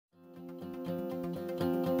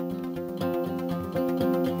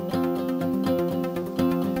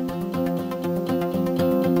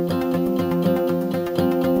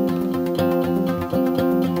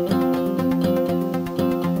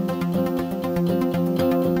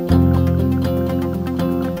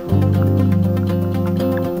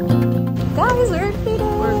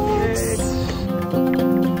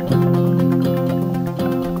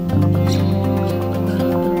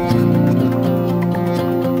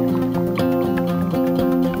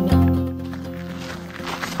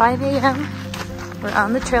5 a.m. We're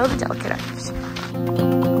on the trail to Doughnut Arch.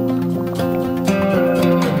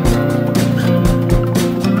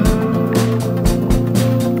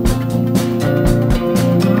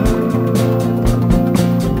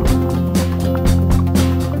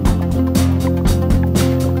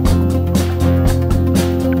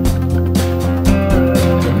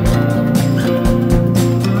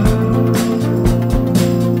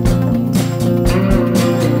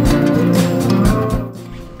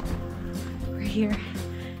 Here.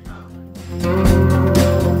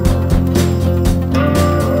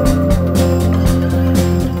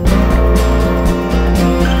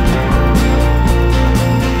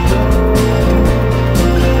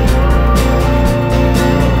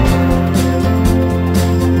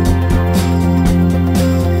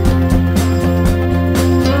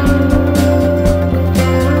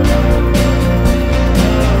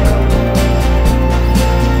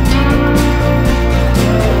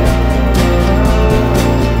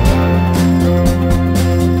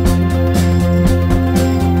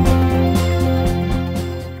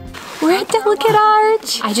 Doughnut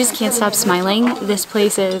Arch! I just can't stop smiling. This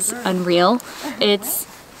place is unreal. It's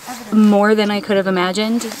more than I could have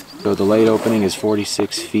imagined. So the light opening is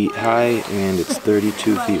 46 feet high and it's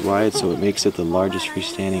 32 feet wide, so it makes it the largest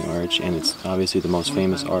freestanding arch, and it's obviously the most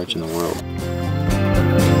famous arch in the world.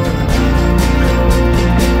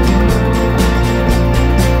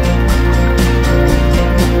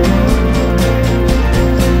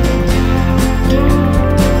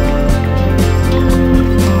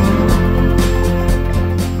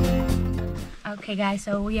 Okay guys,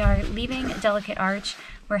 so we are leaving Doughnut Arch.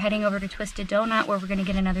 We're heading over to Twisted Doughnut where we're going to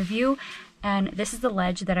get another view. And this is the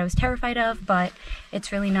ledge that I was terrified of, but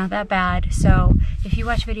it's really not that bad. So if you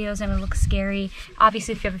watch videos and it looks scary,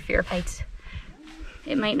 obviously if you have a fear of heights,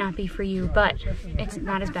 it might not be for you, but it's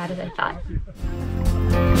not as bad as I thought.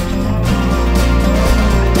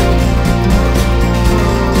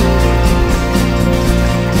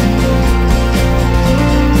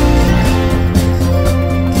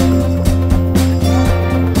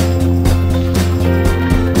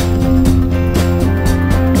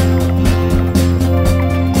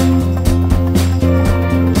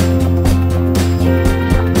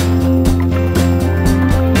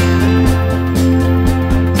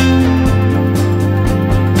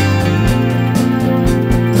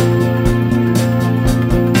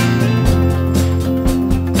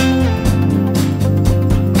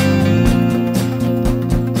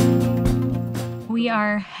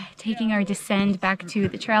 Taking our descent back to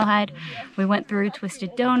the trailhead. We went through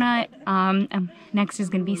Twisted Doughnut. Next is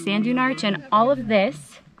going to be Dune Arch, and all of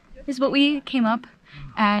this is what we came up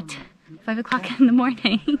at 5 o'clock in the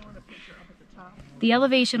morning. The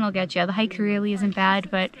elevation will get you. The hike really isn't bad,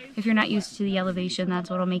 but if you're not used to the elevation, that's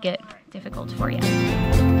what'll make it difficult for you.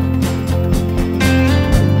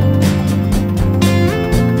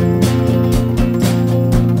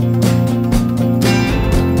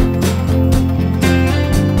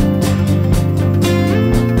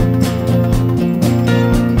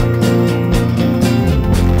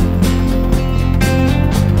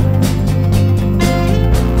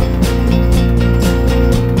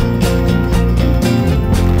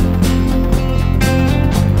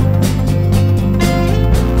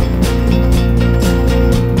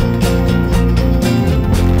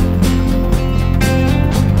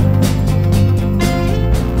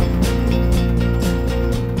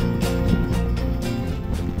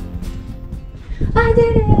 I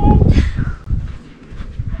did it!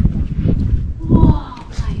 Whoa,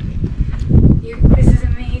 this is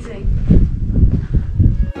amazing.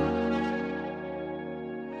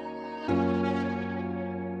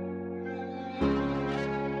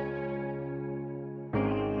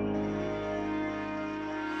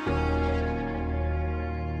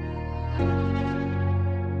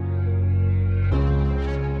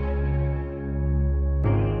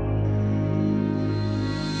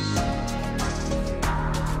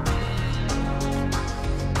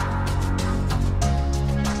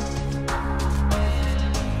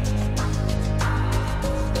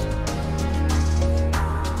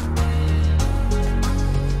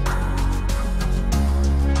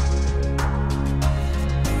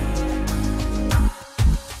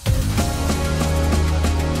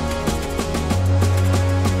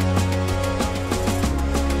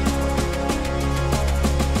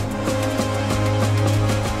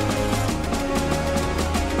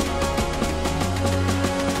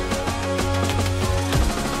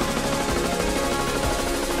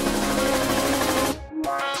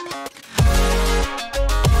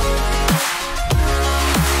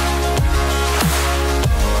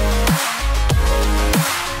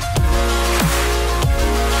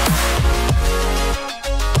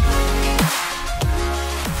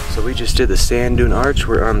 to the Sand Dune Arch.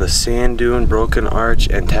 We're on the Sand Dune, Broken Arch,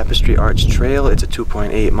 and Tapestry Arch Trail. It's a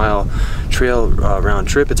 2.8 mile trail round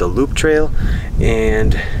trip. It's a loop trail,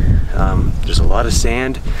 and there's a lot of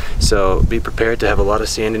sand, so be prepared to have a lot of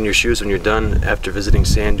sand in your shoes when you're done after visiting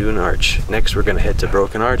Sand Dune Arch. Next, we're going to head to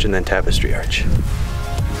Broken Arch and then Tapestry Arch.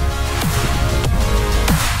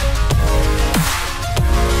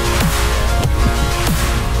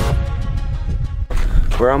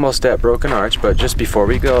 We're almost at Broken Arch, but just before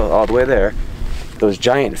we go all the way there, those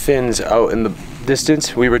giant fins out in the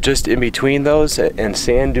distance, we were just in between those, and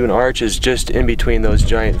Sand Dune Arch is just in between those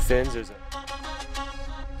giant fins.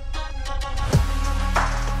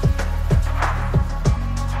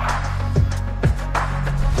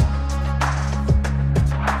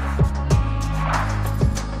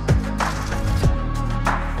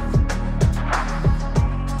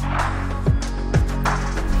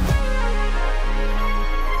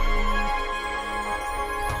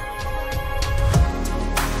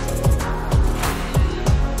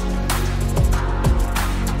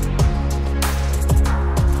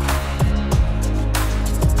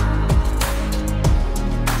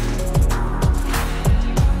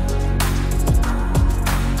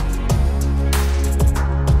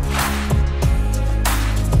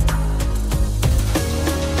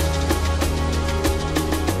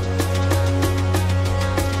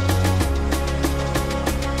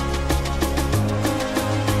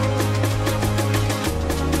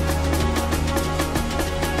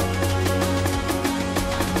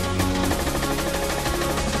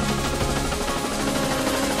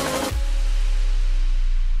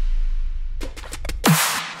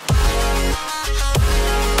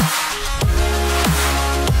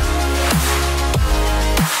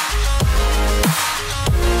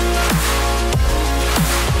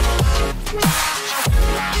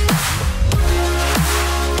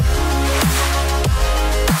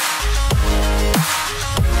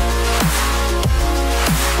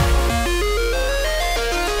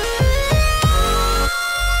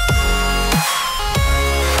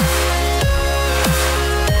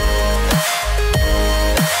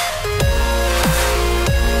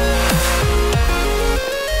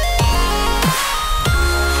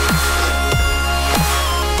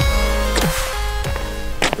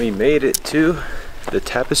 We made it to the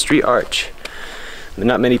Tapestry Arch.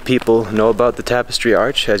 Not many people know about the Tapestry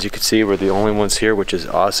Arch. As you can see, we're the only ones here, which is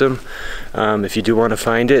awesome. If you do want to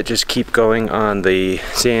find it, just keep going on the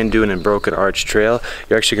Sand Dune and Broken Arch trail.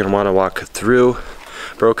 You're actually going to want to walk through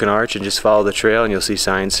Broken Arch and just follow the trail, and you'll see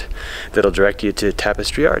signs that'll direct you to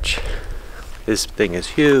Tapestry Arch. This thing is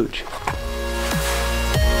huge.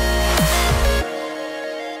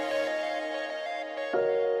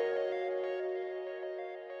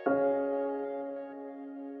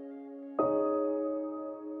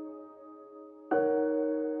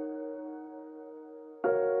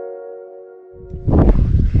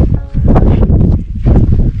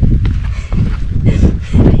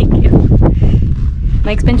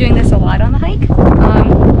 Mike's been doing this a lot on the hike,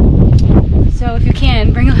 so if you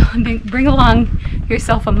can, bring along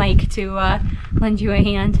yourself a mic to lend you a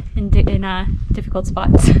hand in difficult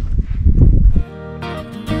spots.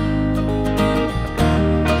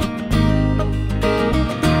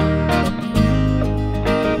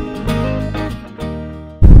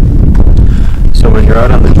 So when you're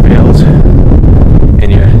out on the trails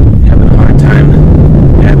and you're having a hard time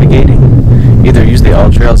navigating, either use the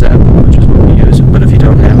All Trails app, which is what we use, but if you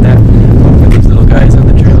don't have that, look at these little guys on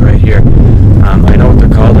the trail right here. I know what they're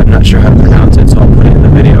called, I'm not sure how to pronounce it, so I'll put it in the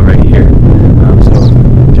video right here. So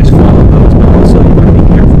just follow those, but also you want to be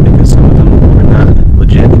careful because some of them are not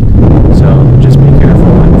legit, so just be careful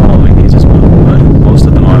when following these as well, but most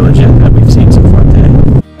of them are legit that we've seen so far today.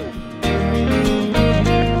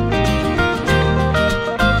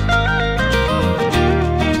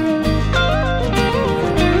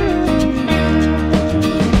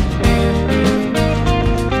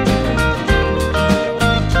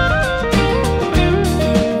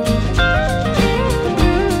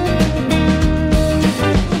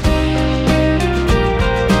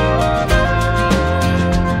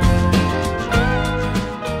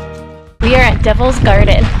 We are at Devil's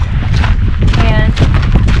Garden, and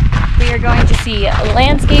we are going to see a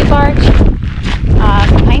landscape arch,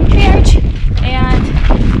 pine tree arch, and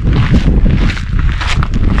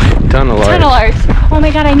Tunnel arch. Oh my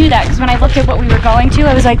god, I knew that because when I looked at what we were going to,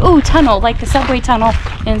 I was like, ooh, tunnel, like the subway tunnel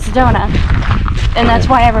in Sedona. And that's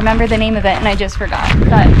why I remember the name of it, and I just forgot.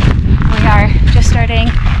 But we are just starting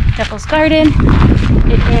Devil's Garden.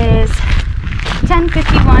 It is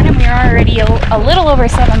 10:51 and we are already a little over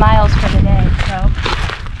 7 miles for the day, so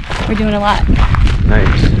we're doing a lot.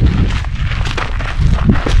 Nice.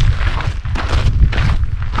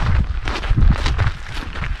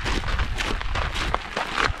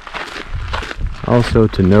 Also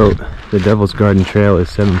to note, the Devil's Garden Trail is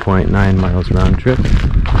 7.9 miles round trip.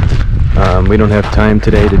 We don't have time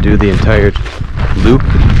today to do the entire loop,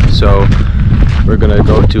 so we're gonna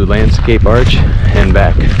go to Landscape Arch and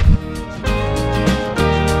back.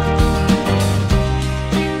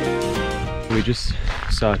 We just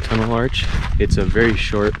saw Tunnel Arch. It's a very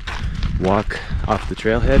short walk off the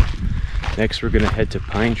trailhead. Next we're gonna head to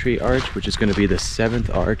Pine Tree Arch, which is gonna be the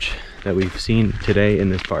 7th arch that we've seen today in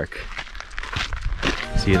this park.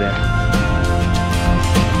 See you there.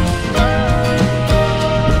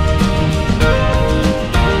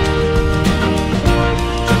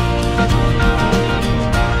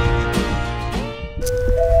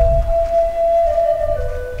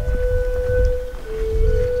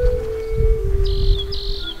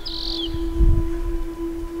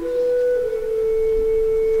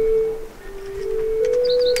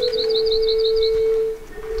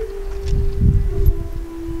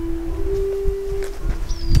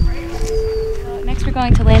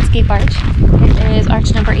 Going to Landscape Arch. It is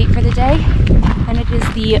arch number 8 for the day, and it is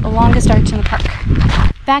the longest arch in the park.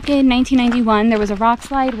 Back in 1991, there was a rock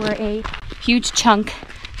slide where a huge chunk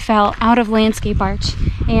fell out of Landscape Arch,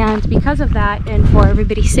 and because of that, and for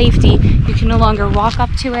everybody's safety, you can no longer walk up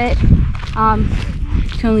to it. You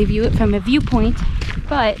can only view it from a viewpoint,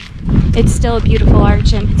 but it's still a beautiful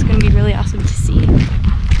arch, and it's going to be really awesome to see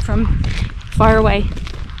from far away.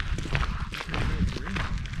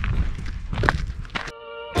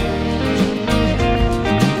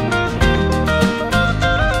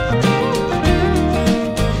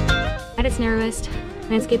 At its narrowest,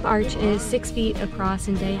 Landscape Arch is 6 feet across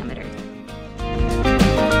in diameter.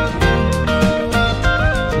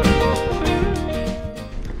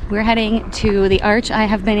 We're heading to the arch I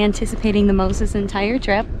have been anticipating the most this entire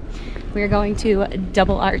trip. We're going to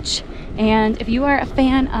Double Arch. And if you are a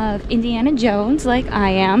fan of Indiana Jones, like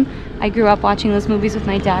I am, I grew up watching those movies with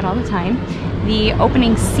my dad all the time. The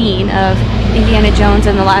opening scene of Indiana Jones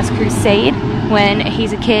and the Last Crusade, when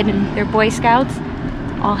he's a kid and they're Boy Scouts,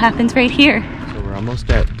 all happens right here. So we're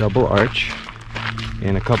almost at Double Arch,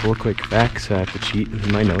 and a couple of quick facts I have to cheat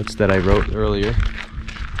in my notes that I wrote earlier.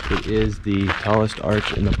 It is the tallest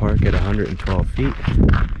arch in the park at 112 feet,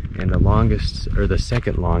 and the longest, or the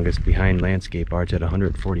second longest, behind Landscape Arch at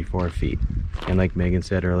 144 feet. And like Megan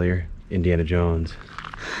said earlier, Indiana Jones.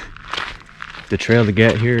 The trail to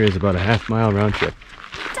get here is about a half-mile round trip.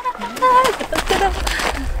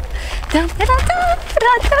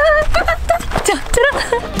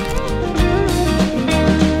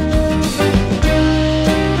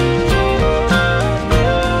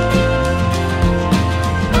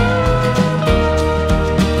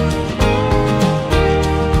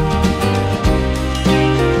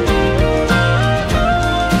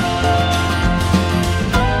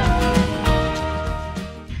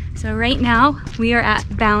 So right now we are at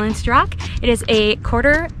Balanced Rock. It is a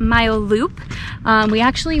 1/4 mile loop. We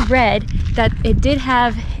actually read that it did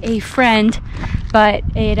have a friend, but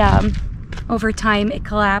it over time it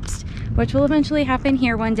collapsed, which will eventually happen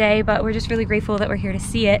here one day, but we're just really grateful that we're here to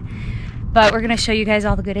see it. But we're gonna show you guys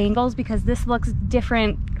all the good angles because this looks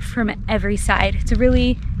different from every side. It's a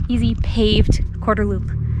really easy paved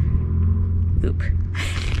 1/4 loop.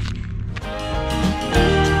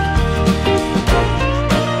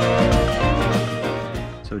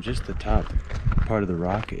 So just the top part of the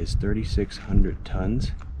rock is 3,600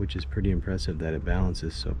 tons, which is pretty impressive that it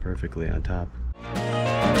balances so perfectly on top.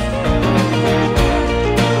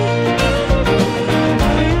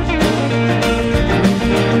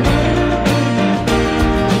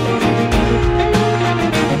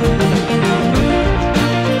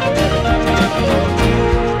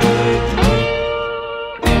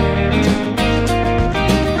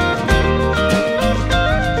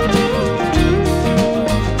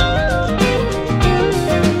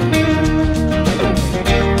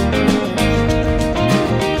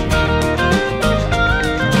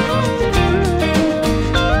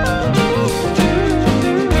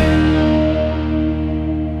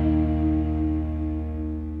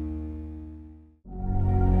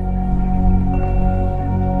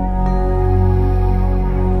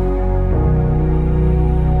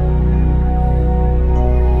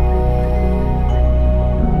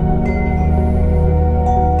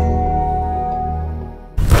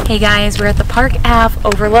 Hey guys, we're at the Park Ave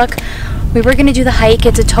overlook. We were gonna do the hike.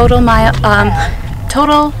 It's a total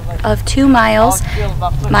of 2 miles,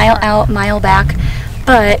 mile out, mile back,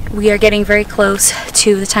 but we are getting very close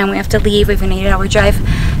to the time we have to leave. We have an 8-hour drive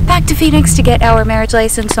back to Phoenix to get our marriage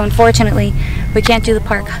license, so unfortunately we can't do the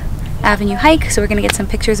Park Avenue hike, so we're gonna get some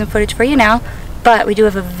pictures and footage for you now, but we do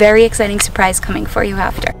have a very exciting surprise coming for you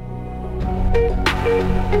after.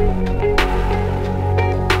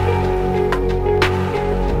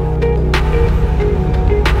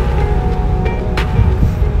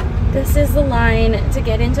 to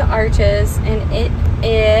get into Arches, and it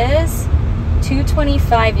is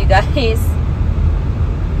 $2.25, you guys.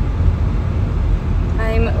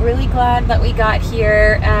 I'm really glad that we got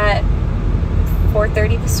here at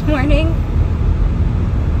 4:30 this morning.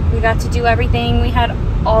 We got to do everything. We had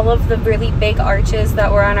all of the really big arches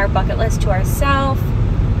that were on our bucket list to ourselves.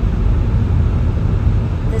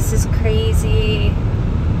 This is crazy.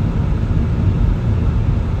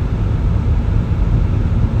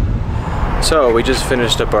 So we just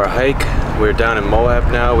finished up our hike. We're down in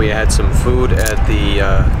Moab now. We had some food at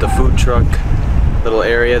the food truck little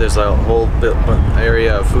area. There's a whole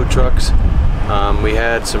area of food trucks. We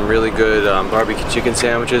had some really good barbecue chicken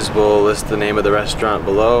sandwiches. We'll list the name of the restaurant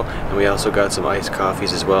below, and we also got some iced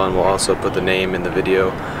coffees as well, and we'll also put the name in the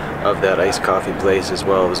video of that iced coffee place as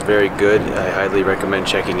well. It was very good. I highly recommend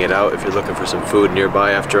checking it out if you're looking for some food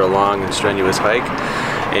nearby after a long and strenuous hike.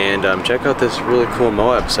 And check out this really cool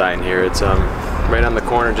Moab sign here. It's right on the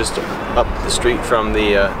corner, just up the street from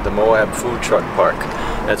the Moab Food Truck Park.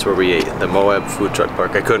 That's where we ate, the Moab Food Truck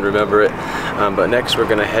Park. I couldn't remember it. But next we're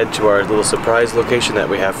gonna head to our little surprise location that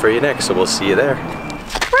we have for you next, so we'll see you there.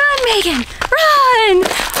 Run, Megan, run!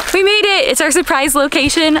 We made it. It's our surprise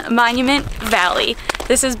location, Monument Valley.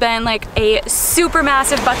 This has been like a super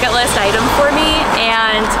massive bucket list item for me,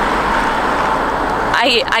 and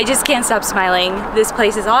I just can't stop smiling. This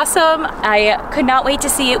place is awesome. I could not wait to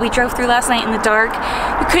see it. We drove through last night in the dark.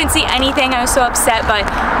 We couldn't see anything. I was so upset, but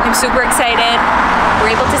I'm super excited. We're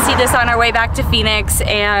able to see this on our way back to Phoenix,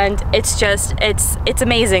 and it's just, it's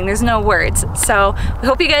amazing. There's no words. So we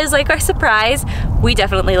hope you guys like our surprise. We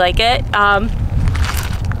definitely like it.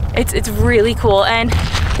 It's really cool, and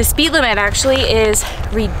the speed limit actually is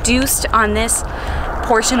reduced on this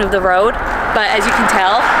portion of the road, but as you can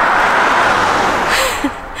tell,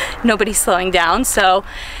 nobody's slowing down. So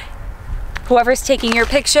whoever's taking your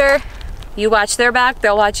picture, you watch their back,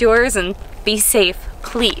 they'll watch yours, and be safe,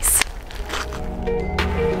 please.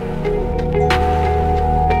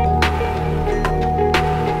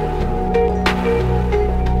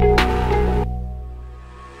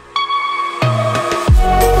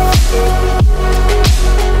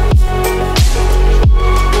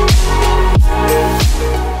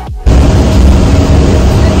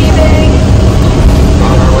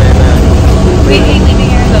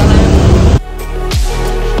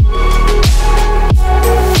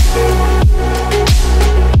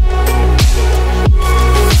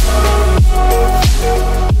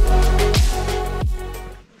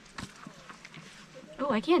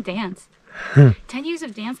 I can't dance. 10 years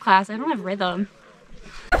of dance class, I don't have rhythm.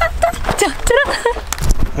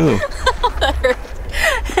 Ooh. That hurt.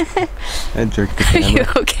 I jerked the camera. Are you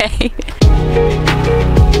okay?